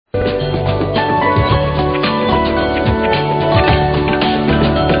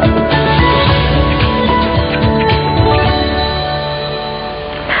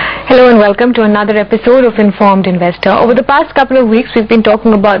welcome to another episode of Informed Investor. Over the past couple of weeks, we've been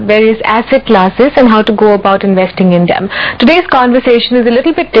talking about various asset classes and how to go about investing in them. Today's conversation is a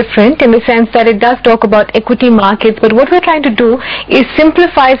little bit different in the sense that it does talk about equity markets, but what we're trying to do is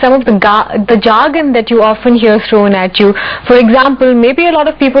simplify some of the jargon that you often hear thrown at you. For example, maybe a lot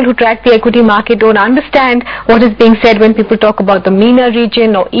of people who track the equity market don't understand what is being said when people talk about the MENA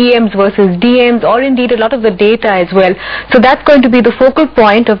region or EMs versus DMs, or indeed a lot of the data as well. So that's going to be the focal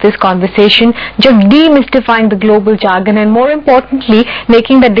point of this conversation, just demystifying the global jargon and, more importantly,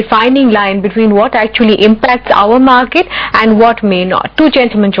 making the defining line between what actually impacts our market and what may not. Two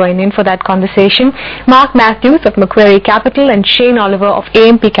gentlemen join in for that conversation, Mark Matthews of Macquarie Capital and Shane Oliver of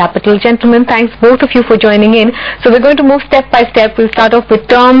AMP Capital. Gentlemen, thanks both of you for joining in. So we're going to move step by step. We'll start off with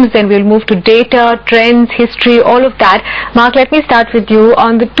terms, then we'll move to data, trends, history, all of that. Mark, let me start with you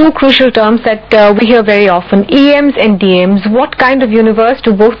on the two crucial terms that we hear very often, EMs and DMs. What kind of universe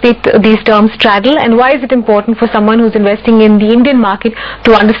do both these terms straddle, and why is it important for someone who's investing in the Indian market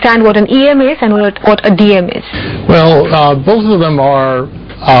to understand what an EM is and what a DM is? Well, both of them are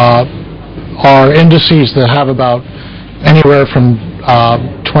indices that have about anywhere from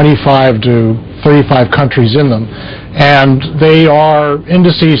 25 to 35 countries in them, and they are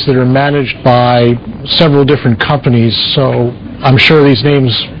indices that are managed by several different companies. So I'm sure these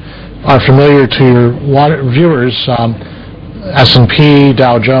names are familiar to your viewers. S&P,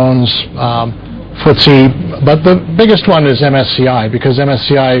 Dow Jones, FTSE, but the biggest one is MSCI, because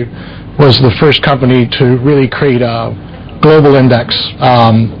MSCI was the first company to really create a global index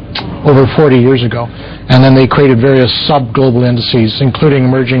over 40 years ago, and then they created various sub-global indices, including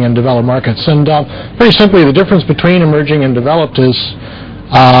emerging and developed markets. And very simply, the difference between emerging and developed is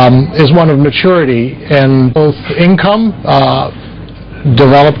one of maturity in both income.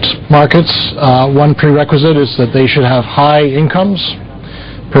 Developed markets, one prerequisite is that they should have high incomes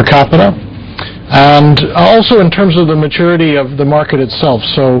per capita, and also in terms of the maturity of the market itself.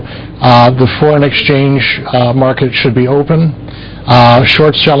 So the foreign exchange market should be open,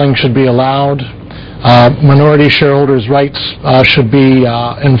 short selling should be allowed, minority shareholders' rights should be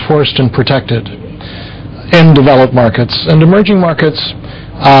enforced and protected in developed markets. And emerging markets,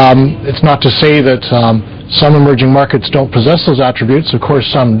 it's not to say that some emerging markets don't possess those attributes. Of course,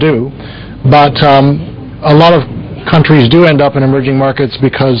 some do. But a lot of countries do end up in emerging markets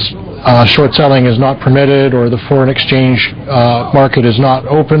because short selling is not permitted, or the foreign exchange market is not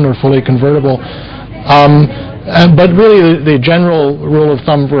open or fully convertible. But really, the general rule of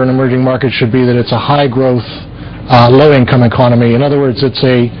thumb for an emerging market should be that it's a high-growth, low-income economy. In other words, it's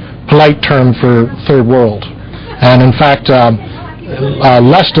a polite term for third world. And in fact,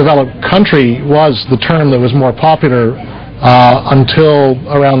 less developed country was the term that was more popular until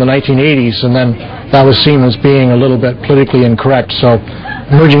around the 1980s, and then that was seen as being a little bit politically incorrect. So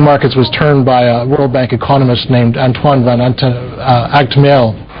emerging markets was termed by a World Bank economist named Antoine van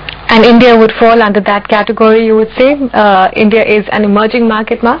Agtemeel. And India would fall under that category, you would say? India is an emerging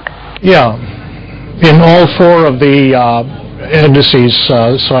market, Mark? Yeah. In all four of the indices,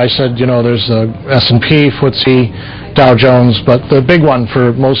 so I said, there's the S&P, FTSE, Dow Jones, but the big one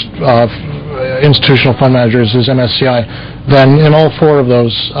for most institutional fund managers is MSCI. Then in all four of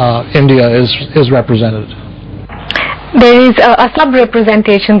those, India is represented. There is a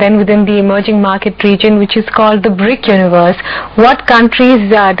sub-representation then within the emerging market region, which is called the BRIC universe. What countries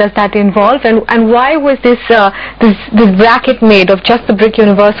does that involve, and why was this bracket made of just the BRIC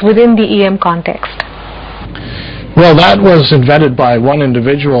universe within the EM context? Well, that was invented by one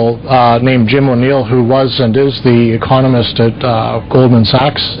individual named Jim O'Neill, who was and is the economist at Goldman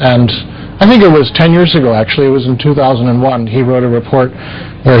Sachs. And I think it was 10 years ago, actually. It was in 2001. He wrote a report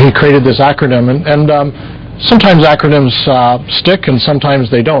where he created this acronym. And sometimes acronyms stick and sometimes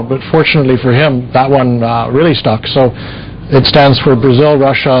they don't. But fortunately for him, that one really stuck. So it stands for Brazil,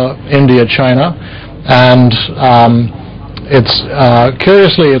 Russia, India, China. And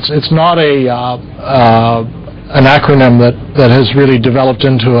curiously, it's not an acronym that has really developed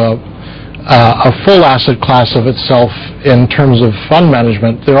into a full asset class of itself in terms of fund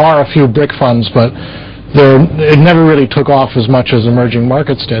management. There are a few BRIC funds, but it never really took off as much as emerging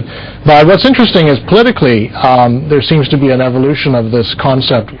markets did. But what's interesting is politically, there seems to be an evolution of this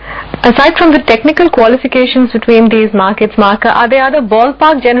concept. Aside from the technical qualifications between these markets, Mark, are there other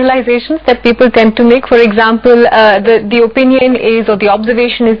ballpark generalizations that people tend to make? For example, the opinion is, or the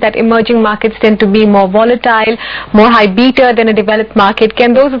observation is, that emerging markets tend to be more volatile, more high beta than a developed market.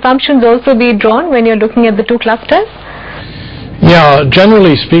 Can those assumptions also be drawn when you're looking at the two clusters? Yeah,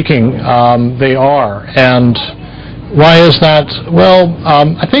 generally speaking, they are. And why is that? Well,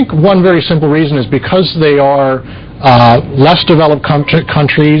 I think one very simple reason is because they are less developed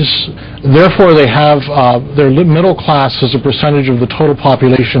countries. Therefore, they have their middle class as a percentage of the total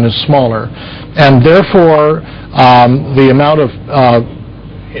population is smaller, and therefore the amount of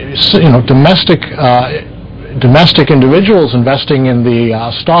domestic individuals investing in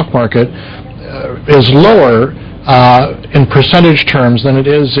the stock market is lower in percentage terms than it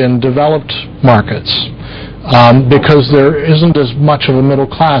is in developed markets, because there isn't as much of a middle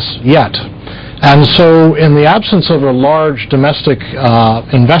class yet. And so in the absence of a large domestic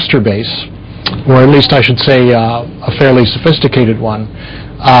investor base, or at least I should say a fairly sophisticated one,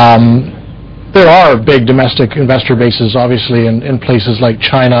 there are big domestic investor bases, obviously, in places like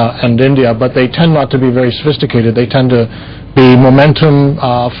China and India, but they tend not to be very sophisticated. They tend to be momentum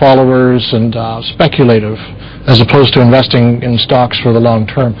followers and speculative, as opposed to investing in stocks for the long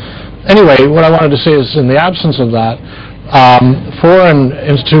term. Anyway, what I wanted to say is, in the absence of that, foreign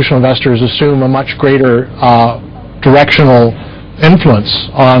institutional investors assume a much greater directional influence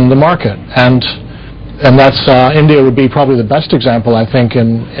on the market, and that's India would be probably the best example, I think,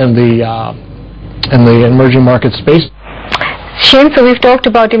 in the emerging market space. Shane, so we've talked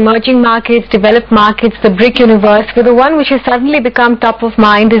about emerging markets, developed markets, the BRIC universe, but the one which has suddenly become top of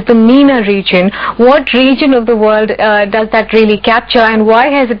mind is the MENA region. What region of the world does that really capture, and why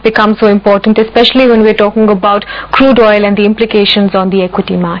has it become so important, especially when we're talking about crude oil and the implications on the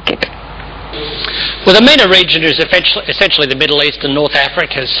equity market? Well, the MENA region is essentially the Middle East and North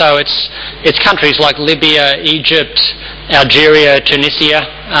Africa, so it's countries like Libya, Egypt, Algeria, Tunisia,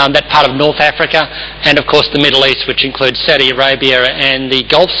 that part of North Africa, and of course the Middle East, which includes Saudi Arabia and the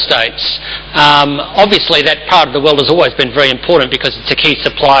Gulf states. Obviously that part of the world has always been very important because it's a key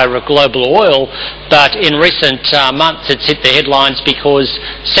supplier of global oil, but in recent months it's hit the headlines because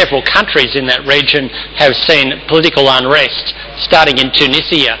several countries in that region have seen political unrest, starting in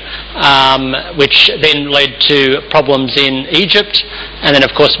Tunisia, which then led to problems in Egypt, and then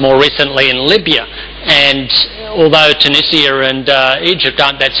of course more recently in Libya. And although Tunisia and Egypt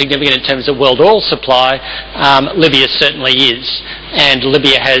aren't that significant in terms of world oil supply, Libya certainly is. And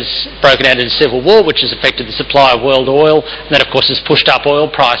Libya has broken out into civil war, which has affected the supply of world oil, and that of course has pushed up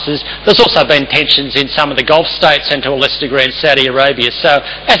oil prices. There's also been tensions in some of the Gulf states and to a lesser degree in Saudi Arabia. So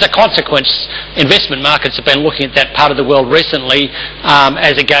as a consequence, investment markets have been looking at that part of the world recently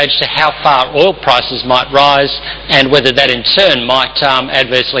as a gauge to how far oil prices might rise and whether that in turn might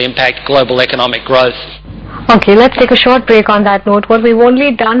adversely impact global economic growth. Okay, let's take a short break on that note. What we've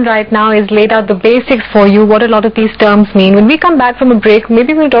only done right now is laid out the basics for you, what a lot of these terms mean. When we come back from a break,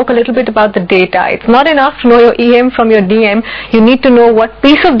 maybe we'll talk a little bit about the data. It's not enough to know your EM from your DM. You need to know what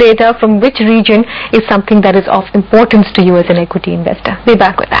piece of data from which region is something that is of importance to you as an equity investor. Be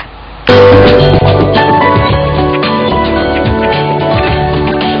back with that.